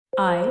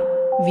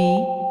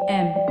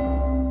IVM.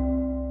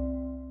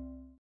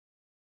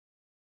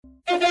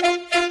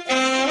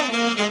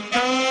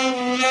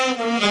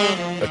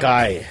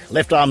 Akai,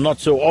 left arm not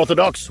so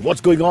orthodox.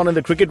 What's going on in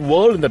the cricket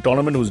world in the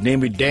tournament whose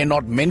name we dare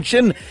not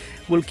mention?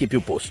 We'll keep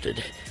you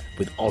posted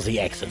with Aussie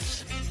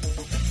accents.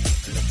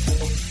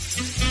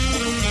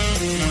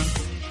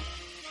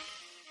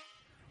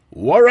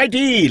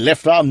 Alrighty,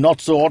 left arm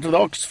not so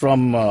orthodox.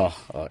 From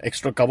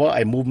extra cover,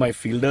 I move my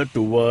fielder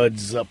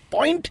towards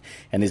point,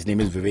 and his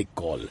name is Vivek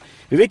Kaul.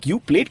 Vivek, you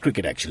played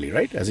cricket actually,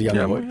 right? As a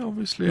young boy? Yeah,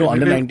 obviously. No,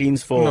 under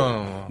 19s for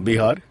No.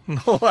 Bihar?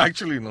 No,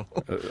 actually no.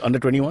 Under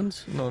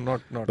 21s? No,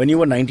 not. When you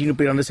were 19, you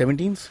played under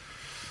 17s?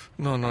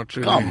 No, not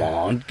really. Come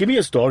on, give me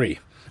a story.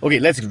 Okay,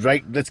 let's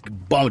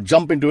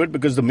jump into it,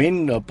 because the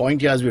main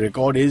point here as we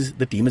record is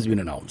the team has been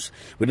announced.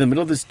 We're in the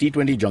middle of this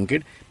T20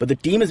 junket, but the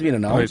team has been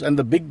announced, Right.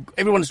 and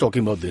everyone's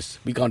talking about this.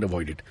 We can't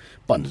avoid it.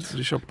 Pant.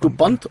 Rishabh To Pant.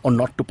 punt or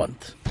not to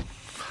punt?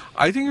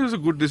 I think it was a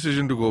good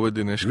decision to go with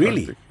Dinesh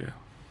Really? Karthik. Yeah.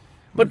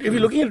 But if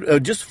you're looking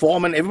at just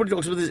form, and everybody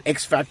talks about this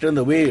X factor and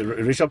the way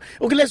Rishabh...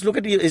 Okay, let's look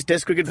at his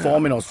test cricket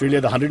form in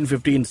Australia, the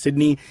 150 in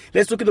Sydney.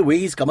 Let's look at the way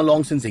he's come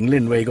along since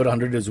England, where he got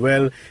 100 as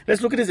well.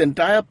 Let's look at his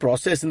entire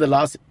process in the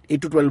last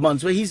 8 to 12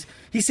 months, where he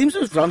seems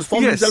to have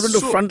transformed Yes, himself into a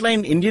so-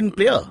 frontline Indian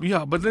player.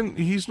 Yeah, but then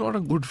he's not a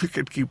good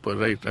wicket keeper,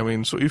 right? I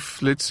mean, so if,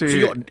 let's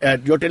say... So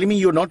you're telling me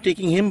you're not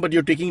taking him, but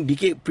you're taking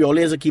DK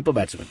purely as a keeper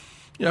batsman,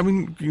 Yeah, I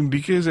mean,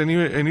 DK is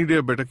any day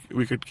a better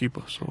wicket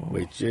keeper. So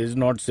which is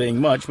not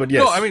saying much, but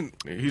yes. No, I mean,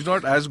 he's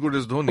not as good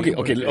as Dhoni.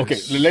 Okay. but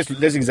yes.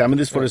 Let's examine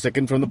this for a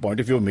second from the point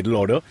of view of middle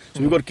order.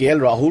 So we've got KL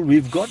Rahul.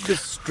 We've got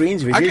this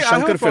strange Vijay I have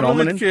Shankar a problem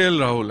phenomenon. with KL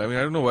Rahul. I mean,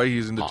 I don't know why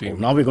he's in the team.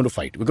 Now we're going to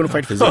fight. We're going to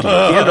fight physically.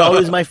 KL Rahul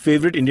is my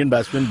favorite Indian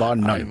batsman, bar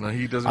none. know,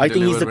 he doesn't I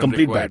think he's deliver the when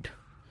complete required. bat.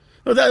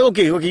 No,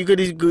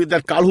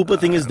 that Carl Hooper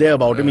thing is there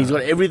about him. He's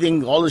got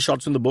everything, all the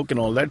shots in the book and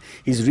all that.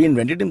 He's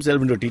reinvented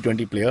himself into a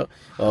T20 player,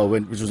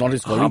 which was not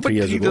his calling But 3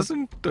 years he ago.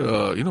 doesn't,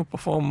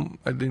 perform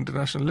at the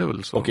international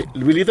level. So. Okay,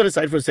 we'll leave that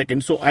aside for a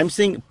second. So I'm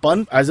saying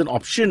punt as an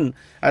option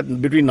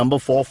between number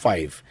 4,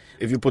 5.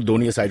 If you put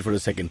Dhoni aside for a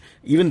second,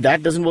 even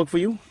that doesn't work for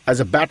you as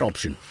a bat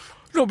option.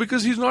 No,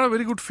 because he's not a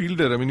very good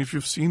fielder. I mean, if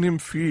you've seen him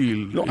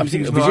field... No, I'm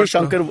saying he's Vijay not,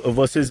 Shankar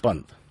versus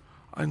punt.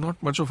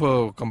 Not much of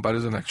a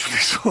comparison, actually.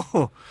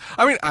 So,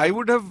 I mean, I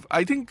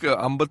think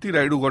Ambati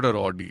Raidu got a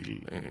raw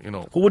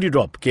deal, Who would you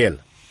drop? KL?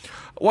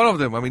 One of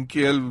them, I mean,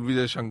 KL,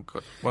 Vijay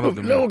Shankar, one of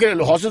them. No, okay,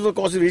 horses for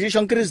courses. Vijay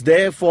Shankar is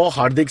there for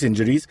Hardik's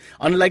injuries.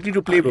 Unlikely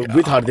to play with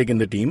Hardik in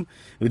the team.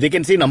 They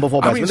can say number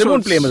 4 batsman. They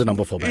won't play him as a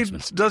number 4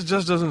 batsman. It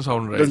just doesn't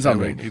sound right. Doesn't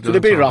sound I mean, right. it So they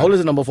doesn't play sound Rahul right. as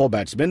a number 4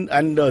 batsman,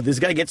 and this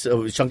guy gets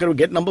Shankar will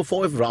get number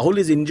 4 if Rahul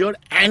is injured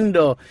and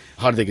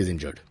Hardik is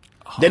injured.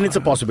 Then it's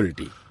a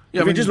possibility.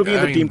 Yeah, If you're just looking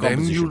at the team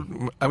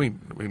composition, I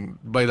mean,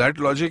 by that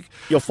logic...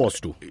 you're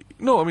forced to.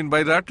 No, I mean,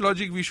 by that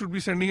logic, we should be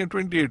sending a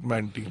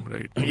 28-man team,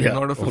 right? Yeah,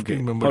 Not a okay.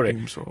 15-member All right.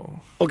 team, so...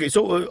 Okay,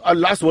 so our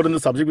last word on the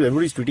subject, because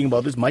everybody's tweeting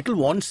about this. Michael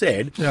Vaughan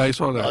said... Yeah, I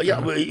saw that.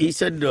 well, he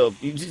said,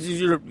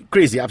 you're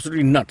crazy,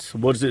 absolutely nuts.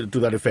 Words to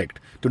that effect,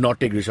 to not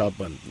take Rishabh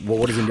Pant.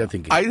 What is India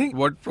thinking? I think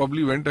what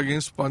probably went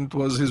against Pant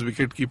was his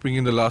wicket keeping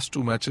in the last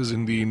 2 matches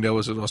in the India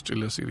versus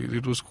Australia series.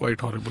 It was quite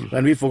horrible.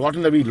 And we've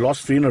forgotten that we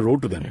lost 3 in a row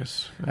to them.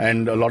 Yes.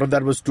 And a lot of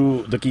that was to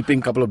the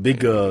keeping couple of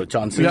big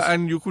chances. Yeah,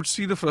 and you could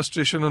see the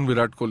frustration on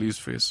Virat Kohli's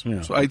face.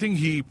 Yeah. So I think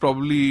he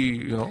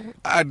probably,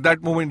 at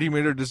that moment he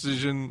made a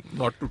decision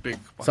not to take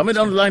Pant. Somewhere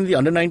down the line, the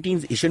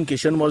under-19s, Ishan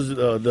Kishan was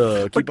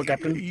the keeper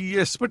captain.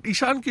 Yes, but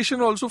Ishan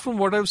Kishan also, from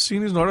what I've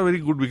seen, is not a very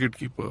good wicket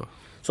keeper.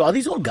 So are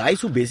these all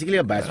guys who basically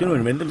are batsmen who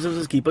invent themselves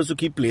as keepers to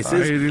keep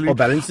places or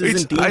balances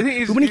it's- in teams? I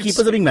think Too many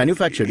keepers are being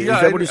manufactured. Yeah,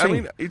 is that what you're I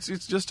saying? mean,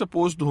 it's just a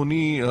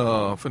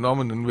post-Dhoni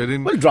phenomenon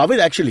wherein... Well, Dravid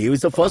actually, it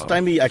was the first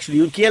time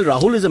KL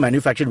Rahul is a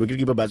manufactured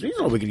wicketkeeper batsman. He's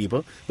not a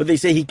wicketkeeper, but they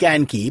say he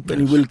can keep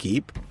and he will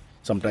keep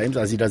sometimes,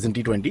 as he does in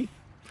T20.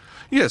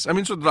 Yes, I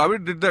mean, so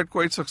Dravid did that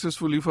quite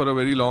successfully for a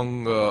very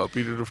long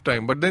period of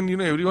time. But then,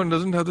 everyone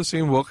doesn't have the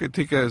same work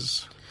ethic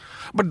as...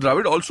 But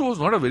Dravid also was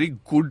not a very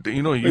good,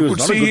 you was could not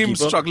a see good him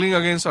keeper. struggling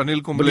against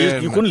Anil Kumble.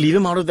 But you couldn't leave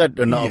him out of that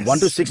 1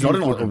 to 6, not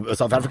in couldn't.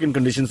 South African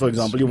conditions, for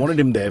example. You wanted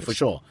him there for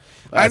sure.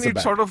 And as a it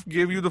bat. sort of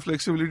gave you the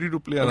flexibility to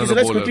play another Okay, so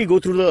let's bowler. quickly go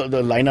through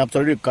the lineup.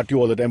 Sorry to cut you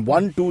all the time.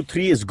 1, 2,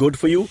 3 is good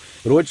for you.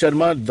 Rohit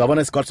Sharma, Dhawan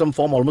has got some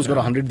form, almost got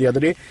 100 the other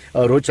day.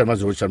 Rohit Sharma,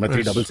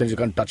 3 double centuries, you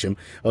can't touch him.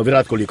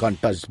 Virat Kohli, you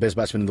can't touch, best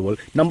batsman in the world.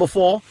 Number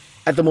 4,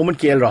 at the moment,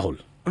 KL Rahul.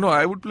 No,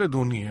 I would play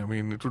Dhoni. I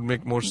mean, it would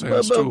make more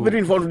sense to...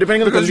 Between four,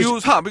 depending on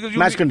the because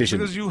match condition.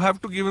 Because you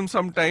have to give him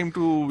some time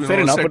to Fair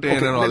enough, set but in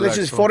okay, and all let's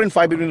that. just 4 and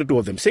 5 between the two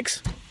of them.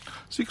 6?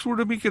 6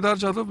 would be Kedar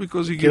Jadhav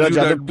because he Kedar gives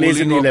you that Jadhav plays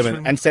in the bowling 11.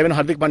 option. And 7,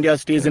 Hardik Pandya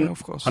stays in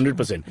of course.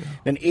 100%.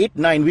 Then 8,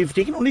 9, we've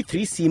taken only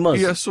 3 seamers.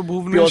 Yes, so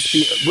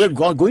Bhuvnesh...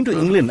 We're going to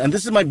England, and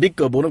this is my big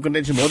bone of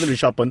contention more than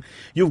Rishabh Pant.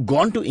 You've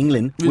gone to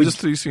England With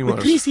just 3 seamers.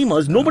 With 3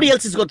 seamers. Nobody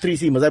else has got 3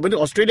 seamers. I went to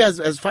Australia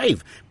has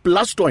 5,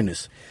 plus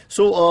Stoinis.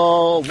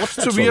 So, what's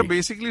that So story? we are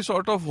basically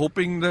sort of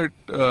hoping that,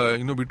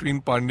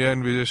 between Pandya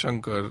and Vijay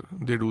Shankar,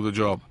 they do the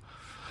job.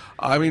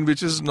 I mean,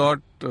 which is not.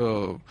 But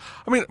then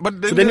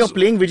So then you're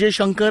playing Vijay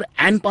Shankar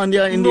and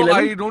Pandya in the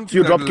 11? I don't So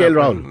you think drop KL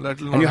that'll happen. Rahul.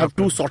 That'll And not you have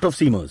two happen. sort of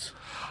seamers.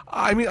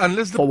 I mean,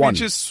 unless the For one.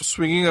 pitch is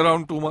swinging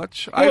around too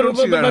much, I don't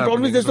see that But happening.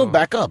 always there's no so-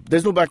 backup.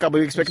 There's no backup. Are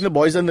you expecting the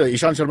boys and the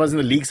Ishan Sharma's in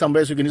the league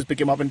somewhere so you can just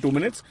pick him up in 2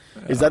 minutes?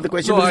 Is that the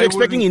question? No, Because I you're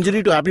expecting wouldn't-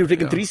 injury to happen. You've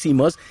taken three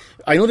seamers.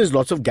 I know there's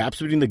lots of gaps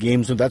between the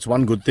games, so that's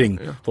one good thing.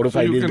 4 to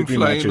 5 you days can between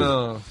fly matches. in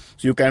a-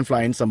 So you can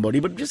fly in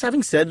somebody. But just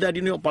having said that,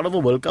 you're part of a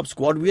World Cup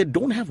squad. We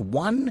don't have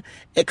one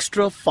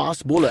extra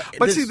fast bowler.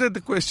 But see, the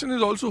question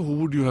is also who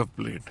would you have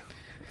played?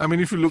 I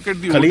mean, if you look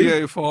at the Khalil?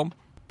 ODI form,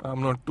 I'm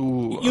not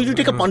too. You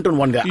take a punt on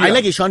one guy. I Yeah.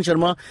 like Ishan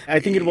Sharma. I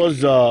think it was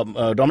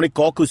Dominic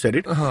Cork who said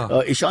it.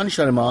 Ishan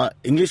Sharma,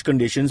 English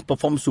conditions,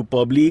 performs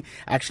superbly,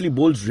 actually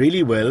bowls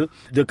really well.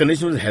 The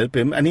conditions will help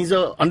him, and he's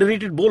an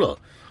underrated bowler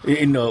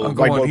in Come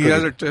white on, ball he cricket.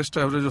 has a test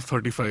average of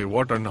 35.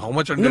 What and how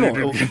much No,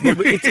 underrated?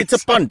 but it's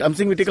a punt. I'm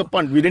saying we take a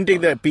punt. We didn't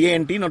take the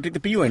PANT, not take the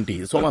PUNT.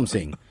 That's all I'm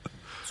saying.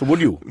 So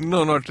would you?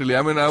 No, not really.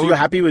 I mean, So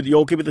you're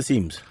okay with the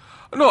seams?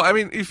 No, I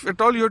mean, if at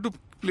all you have to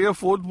play a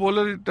fourth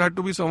bowler, it had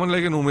to be someone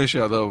like an Umesh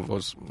Yadav,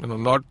 was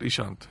not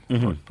Ishant,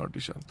 not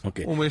Ishant.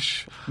 Okay.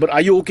 Umesh. But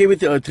are you okay with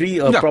three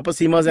proper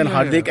seamers and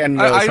Hardik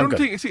and I Shankar? don't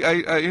think.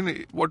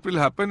 See, what will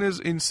happen is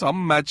in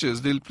some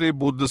matches they'll play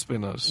both the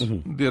spinners.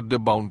 They're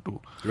bound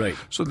to. Right.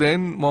 So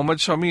then Mohammad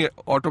Shami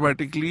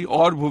automatically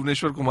or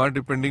Bhuvneshwar Kumar,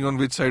 depending on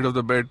which side of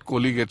the bed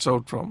Kohli gets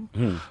out from,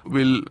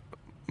 will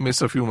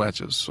miss a few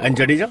matches. So, And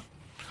Jadeja?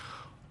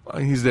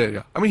 He's there.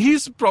 Yeah. I mean,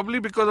 he's probably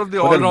because of the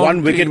But all-round then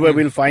one wicket thing. where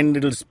we'll find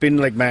it'll spin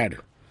like mad.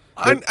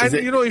 And Is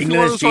it- you know, if England you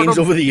want has to sort changed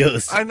of, over the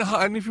years.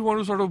 and if you want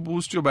to sort of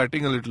boost your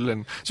batting a little,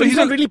 and So he's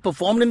not really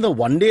performed in the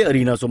one-day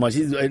arena so much.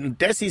 In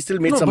Test, he still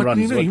made some but runs.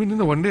 you know, even in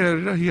the one-day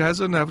area, he has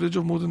an average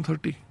of more than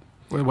 30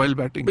 while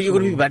batting. But you're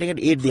going to be batting at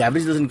 8. The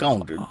average doesn't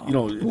count.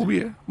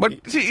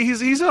 But see,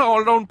 he's an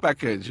all-round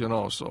package,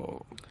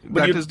 So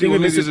But that you is the think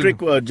with only Mr. reason. Strick,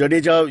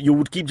 Jadeja, you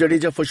would keep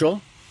Jadeja for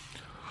sure?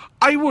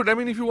 I would. I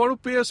mean, if you want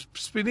to pay a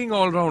spinning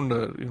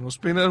all-rounder,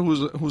 spinner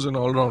who's an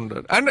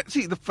all-rounder, and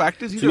see, the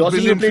fact is he's So you're a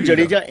saying you brilliant play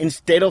fielder. Jadeja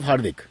instead of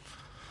Hardik?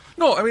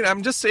 No, I mean,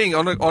 I'm just saying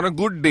on a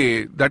good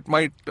day that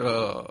might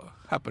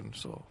happen.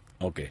 So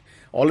Okay.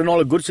 All in all,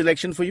 a good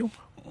selection for you?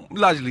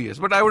 largely yes,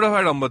 but I would have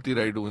had Ambati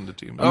Raidu in the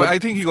team. I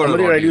think he got Ambati a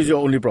raw Raidu deal. is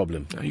your only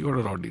problem. Yeah, he got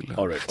a raw deal.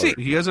 All right, See, all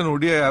right. he has an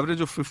ODI average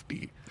of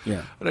 50.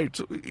 Yeah. Right.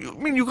 So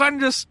you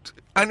can't just,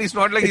 and it's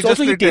not like It's he just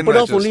also he played 10 tapered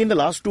off matches. only in the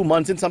last 2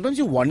 months, and sometimes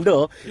you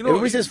wonder.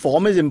 Everybody says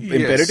form is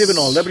imperative and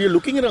all that, but you're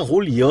looking at a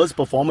whole year's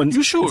performance.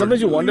 You should. And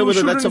sometimes you wonder You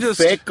whether that's a shouldn't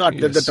fair just- cut.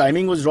 That the yes.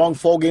 timing was wrong.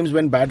 4 games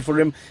went bad for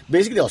him.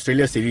 Basically, the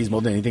Australia series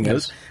more than anything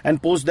else.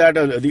 And post that,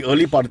 the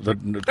early part of the I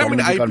mean,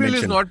 tournament you can't IPL is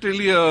mention. not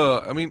really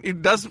I mean,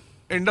 it does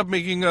end up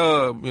making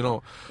No, a you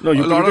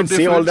lot can of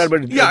say all that,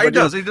 but yeah, but it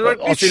does. It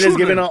Australians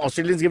given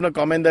shouldn't. a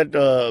comment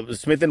that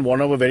Smith and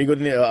Warner were very good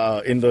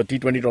in the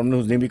T20 tournament,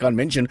 whose name we can't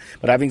mention.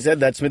 But having said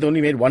that, Smith only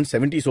made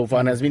 170 so far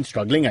and has been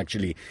struggling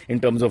actually in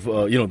terms of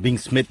being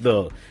Smith,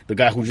 the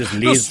guy who just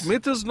No, lays.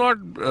 Smith has not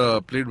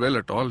played well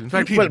at all. In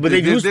fact, But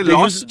they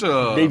lost.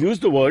 they've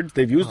used the words.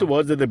 They've used the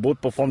words that they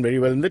both performed very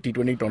well in the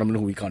T20 tournament,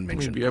 who we can't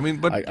mention. Maybe. I mean,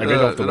 but I read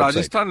off the website.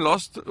 Rajasthan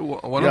lost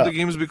one Yeah. of the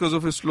games because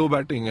of his slow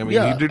batting. I mean,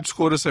 Yeah. he did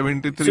score a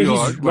 73 So he's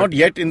odd. not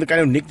yet in the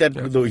kind of nick that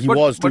he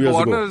was 2 years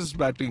Warner ago. is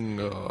batting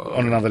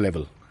On another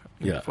level.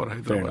 Yeah, for fair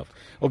Hyderabad. enough.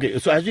 Okay,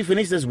 so as we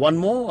finish, there's one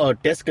more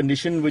test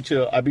condition which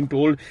I've been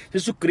told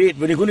just to create.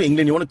 When you go to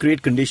England, you want to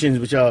create conditions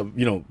which are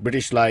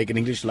British-like and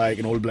English-like,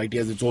 and All Blighty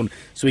has its own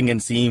swing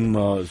and seam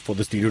for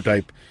the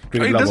stereotype. It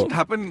cricket lover. doesn't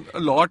happen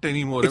a lot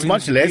anymore. It's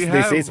much less.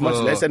 They say it's much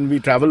less, and we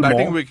travel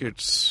batting more.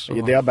 wickets. So.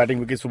 Yeah, they are batting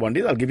wickets for one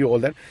day. I'll give you all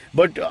that.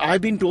 But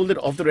I've been told that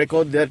off the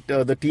record that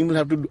the team will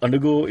have to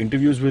undergo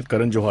interviews with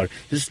Karan Johar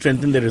just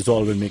strengthen their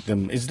resolve and make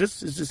them. Is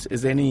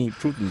there any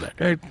truth in that?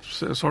 Yeah,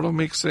 it sort of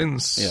makes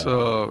sense.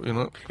 Yeah.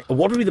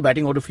 What will be the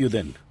batting order for you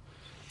then,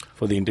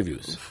 for the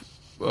interviews?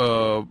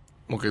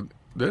 Okay,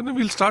 then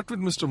we'll start with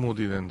Mr.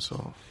 Modi then.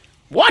 So.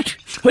 What?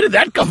 Where did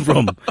that come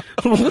from?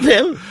 What the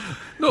hell?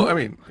 No, I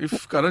mean,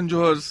 if Karan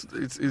Johar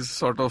is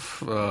sort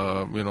of,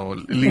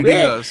 leading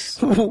Where?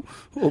 us,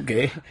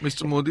 Okay.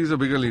 Mr. Modi is a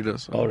bigger leader.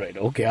 So. All right.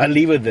 Okay. I'll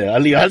leave it there.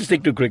 I'll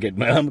stick to cricket.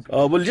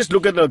 We'll just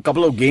look at a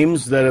couple of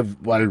games that have,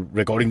 while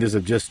recording this,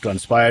 have just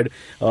transpired.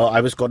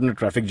 I was caught in a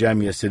traffic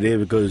jam yesterday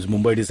because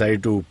Mumbai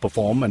decided to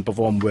perform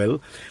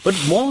well.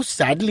 But more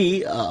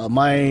sadly,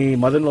 my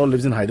mother-in-law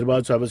lives in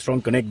Hyderabad, so I have a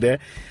strong connect there.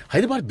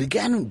 Hyderabad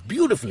began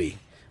beautifully.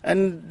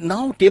 And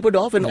now tapered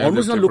off and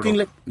almost not looking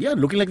like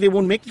they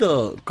won't make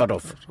the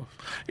cutoff.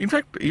 In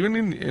fact,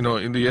 even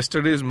in the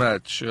yesterday's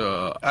match,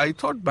 I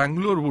thought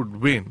Bangalore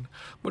would win,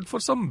 but for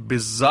some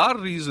bizarre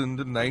reason,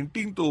 the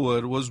 19th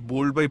over was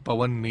bowled by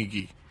Pawan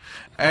Negi,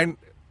 and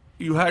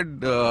you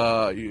had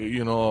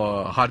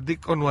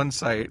Hardik on one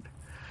side,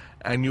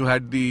 and you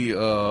had the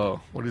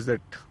what is that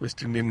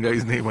West Indian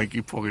guy's name? I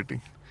keep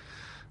forgetting.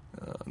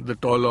 The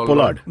tall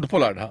Pollard. The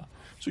Pollard, huh?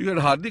 So you had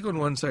Hardik on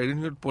one side and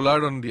you had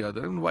Pollard on the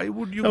other. And why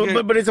would you No,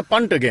 get... but it's a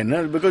punt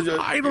again, because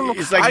I don't know.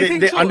 It's like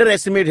they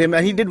underestimate him,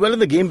 and he did well in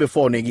the game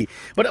before Negi.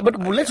 But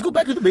let's go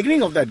back to the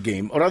beginning of that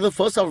game, or rather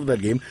first half of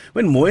that game,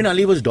 when Moeen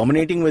Ali was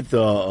dominating with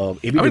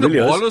AB de Villiers.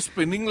 The ball was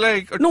spinning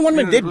like... No, one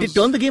minute. They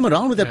turned the game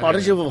around with that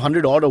partnership of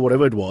 100 odd or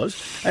whatever it was,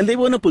 and they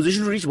were in a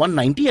position to reach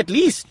 190 at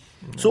least.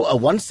 So a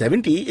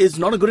 170 is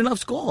not a good enough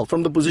score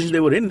from the position they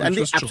were in. And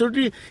it's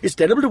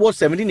terrible to watch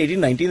 17, 18,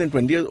 19 and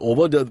 20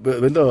 over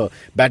when the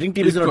batting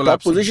team is in a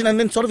top position and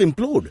then sort of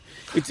implode.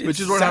 Which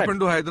is what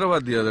happened to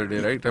Hyderabad the other day,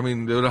 right? I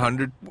mean, they were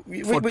 100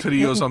 for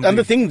 3 or something. And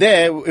the thing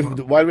there,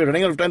 while we're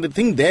running out of time, the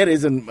thing there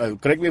is,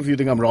 and correct me if you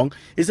think I'm wrong,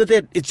 is that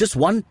it's just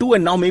 1-2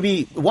 and now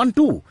maybe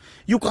 1-2.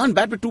 You can't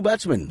bat with 2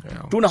 batsmen.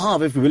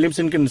 2.5 if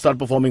Williamson can start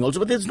performing also.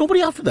 But there's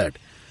nobody after that.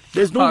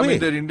 There's no way. I mean,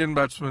 their Indian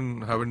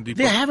batsmen haven't.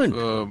 They haven't.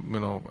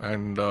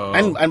 And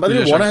by the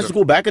way, Warner has to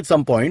go back at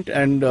some point,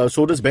 and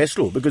so does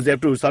Bairstow, because they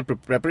have to start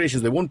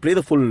preparations. They won't play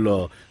the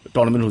full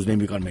tournament whose name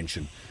we can't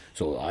mention.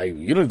 So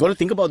you've got to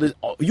think about this.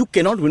 You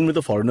cannot win with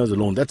the foreigners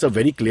alone. That's a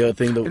very clear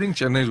thing. I think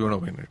Chennai is going to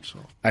win it. So.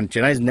 And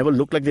Chennai's never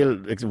looked like they'll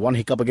one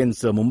hiccup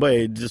against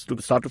Mumbai just to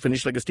start to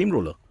finish like a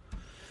steamroller.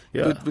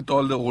 Yeah. With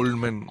all the old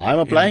men. I'm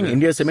applying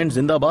India Cement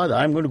Zindabad.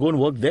 I'm going to go and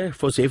work there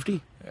for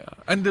safety. Yeah.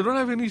 And they don't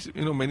have any,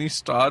 many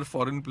star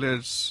foreign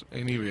players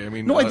anyway. I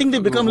mean, no, I think they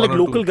become like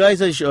local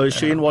guys.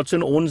 Shane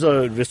Watson owns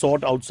a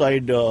resort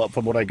outside,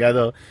 from what I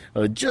gather,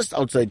 just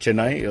outside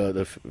Chennai,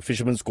 the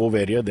Fisherman's Cove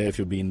area. There, if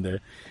you've been there,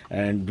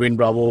 and Dwayne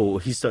Bravo,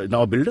 he's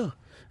now a builder,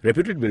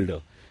 reputed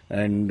builder,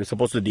 and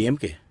supposed to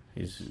DMK.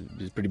 He's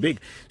pretty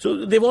big.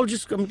 So they've all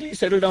just completely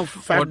settled down.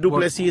 Du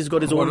Plessis has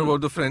got his own. What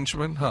about the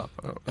Frenchman?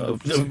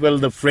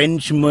 The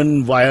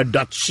Frenchman via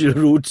Dutch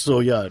route.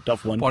 So yeah,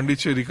 tough one.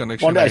 Pondicherry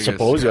connection. I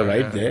suppose you're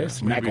right there.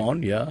 Smack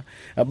on, yeah.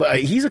 But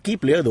he's a key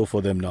player though for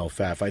them now,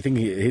 Faf. I think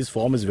his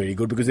form is very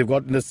good because they've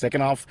got in the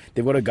second half,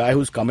 they've got a guy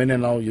who's come in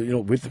and now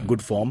with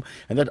good form,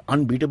 and that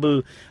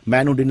unbeatable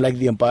man who didn't like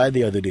the umpire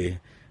the other day,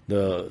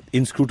 the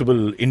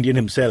inscrutable Indian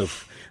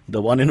himself.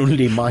 The one and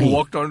only Mahi. Who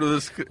walked onto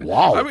the screen.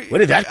 Wow. I mean, where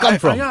did that come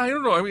from? I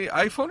don't know. I mean,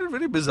 I found it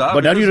very bizarre.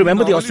 But now you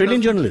remember the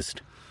Australian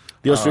journalist?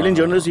 The Australian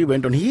journalist he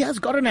went on. He has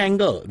got an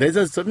anger. There's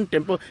a certain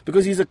temper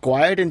because he's a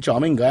quiet and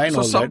charming guy and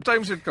all that. So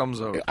sometimes it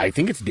comes out. I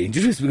think it's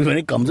dangerous because when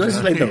it comes out,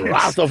 it's like the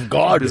wrath of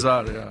God.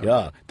 Bizarre, yeah.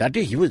 Yeah. That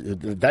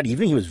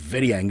evening he was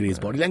very angry. His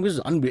body language was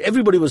unbelievable.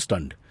 Everybody was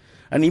stunned.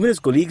 And even his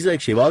colleagues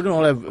like Sehwag and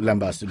all have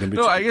lambasted him.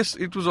 No, I guess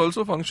it was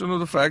also a function of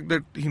the fact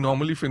that he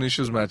normally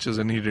finishes matches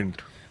and he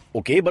didn't.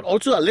 Okay, but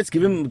also let's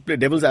give him play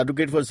devil's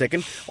advocate for a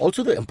second.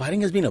 Also, the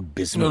umpiring has been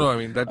abysmal. No,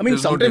 I mean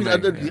sometimes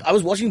I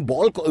was watching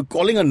ball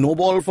calling a no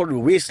ball for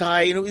waist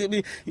high.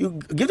 You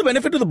give the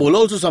benefit to the bowler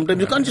also.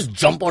 Sometimes you can't just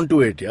jump onto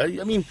it. Yeah,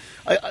 I mean,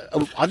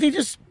 are they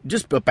just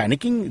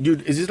panicking?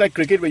 Is this like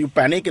cricket where you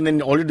panic and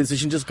then all your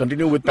decisions just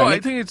continue with panic? No, I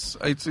think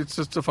it's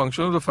just a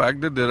function of the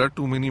fact that there are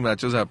too many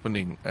matches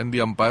happening and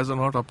the umpires are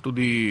not up to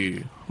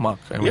the mark.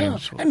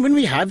 And when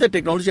we have that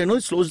technology, I know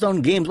it slows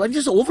down games. Why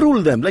just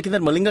overrule them? Like in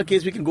that Malinga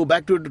case, we can go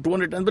back to it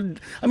 200 times. But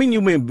I mean,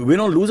 you may win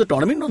or lose a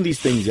tournament on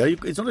these things. Yeah,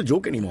 it's not a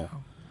joke anymore.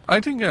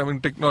 I think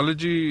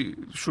technology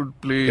should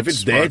play. If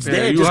it's there, it's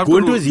there. Just go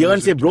into his ear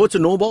and say, "Bro, it's a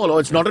no ball," or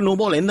 "It's not a no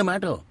ball." End the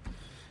matter.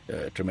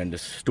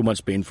 Tremendous. Too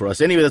much pain for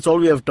us. Anyway, that's all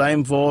we have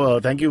time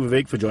for. Thank you,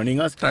 Vivek, for joining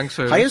us. Thanks,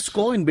 sir. Highest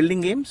score in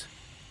building games?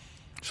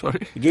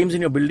 Sorry? Games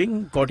in your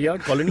building,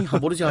 courtyard, colony.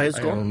 What is your highest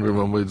score? I don't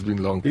remember. It's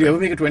been long. Did you ever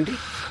make a 20?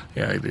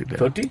 Yeah, I did.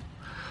 30?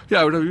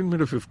 Yeah, I would have even made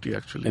a 50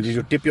 actually. And did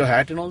you tip your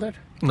hat and all that?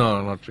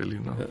 No, not really,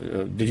 no.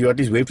 Did you at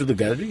least wave to the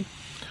gallery?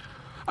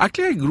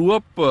 Actually, I grew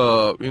up,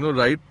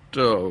 right,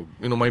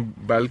 my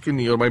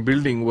balcony or my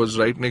building was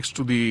right next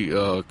to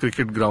the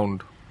cricket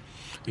ground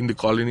in the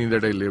colony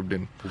that I lived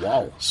in.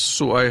 Wow.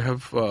 So I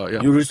have,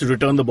 You used to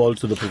return the balls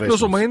to the professionals?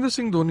 No, so Mahendra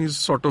Singh Dhoni is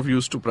sort of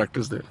used to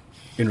practice there.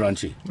 In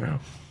Ranchi? Yeah.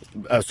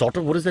 Sort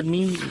of, what does that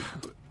mean?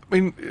 I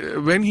mean,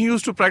 when he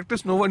used to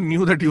practice, no one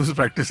knew that he was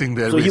practicing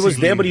there. So basically. He was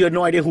there, but you had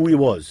no idea who he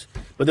was.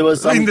 But there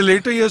was some... In the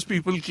later years,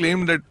 people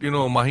claimed that,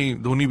 Mahi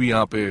Dhoni bhi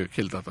yahan pe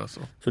khelta tha.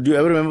 So do you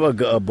ever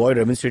remember a boy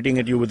remonstrating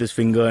at you with his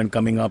finger and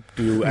coming up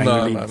to you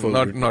angrily?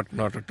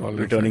 Not at all.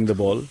 Returning the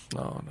ball?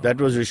 No. That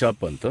was Rishabh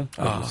Pant, huh?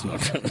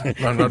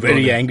 Not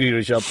very angry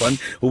Rishabh Pant,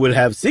 who will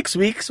have 6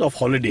 weeks of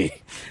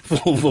holiday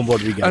from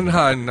what we get.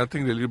 And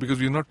nothing really, because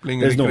we're not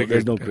playing any cricket.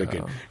 There's no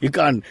cricket. You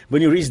can't,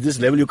 when you reach this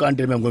level, you can't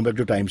tell me I'm going back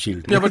to Time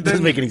Shield. Yeah, but it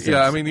doesn't make any sense.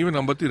 Yeah, I mean, even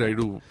Ambati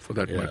Raidu, for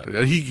that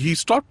matter. He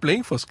stopped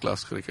playing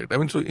first-class cricket. I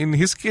mean, so in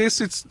his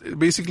case, it's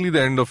basically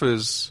the end of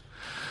his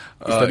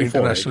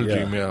international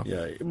dream.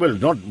 Yeah. Well,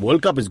 not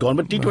World Cup is gone,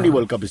 but T20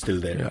 World Cup is still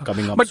there,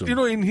 coming up soon.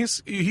 But,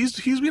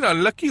 he's been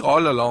unlucky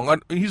all along.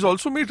 And he's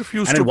also made a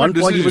few stupid decisions. And at one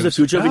point, he was the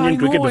future of Indian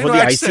cricket before the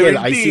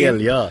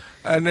ICL, yeah.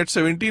 And at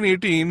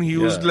 17-18, he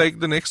was like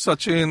the next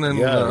Sachin. And,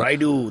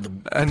 Raidu.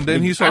 And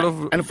then he sort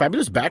of... And a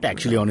fabulous bat,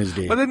 actually, on his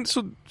day. But then,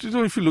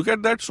 if you look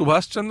at that,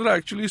 Subhash Chandra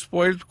actually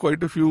spoiled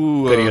quite a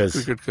few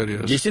cricket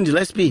careers. Jason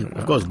Gillespie,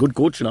 of course, good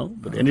coach now,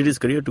 but ended his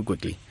career too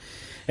quickly.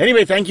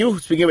 Anyway, thank you.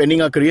 Speaking of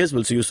ending our careers,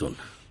 we'll see you soon.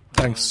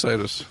 Thanks,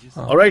 Cyrus.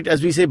 All right,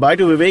 as we say bye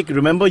to Vivek,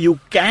 remember you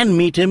can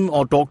meet him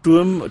or talk to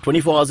him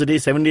 24 hours a day,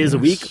 7 days a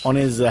week on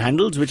his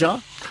handles, which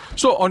are?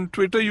 So on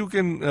Twitter, you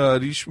can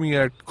reach me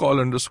at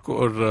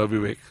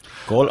call_Vivek.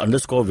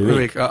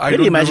 Call_Vivek.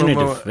 Very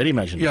imaginative. Very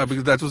imaginative. Yeah,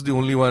 because that was the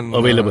only one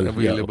Available.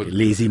 available. Yeah, okay.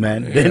 Lazy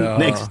man. Then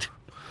next.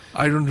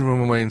 I don't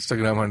remember my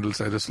Instagram handle,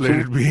 Cyrus. Let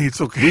it be. It's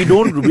okay.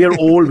 We are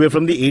old. We're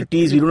from the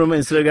 80s. We don't remember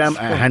Instagram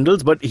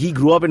handles, but he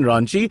grew up in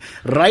Ranchi,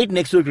 right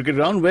next to a cricket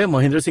ground where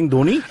Mahendra Singh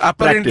Dhoni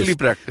Apparently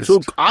practiced.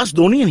 So ask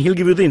Dhoni and he'll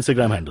give you the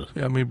Instagram handle.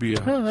 Yeah, maybe.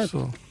 Yeah.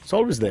 So it's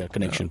always there,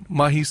 connection.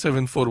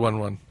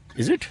 Mahi7411.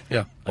 Is it?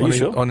 Yeah. Are you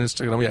sure? On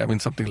Instagram, yeah, I mean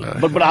something like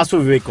that. But ask for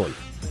Vivek Call.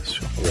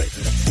 Sure. Right.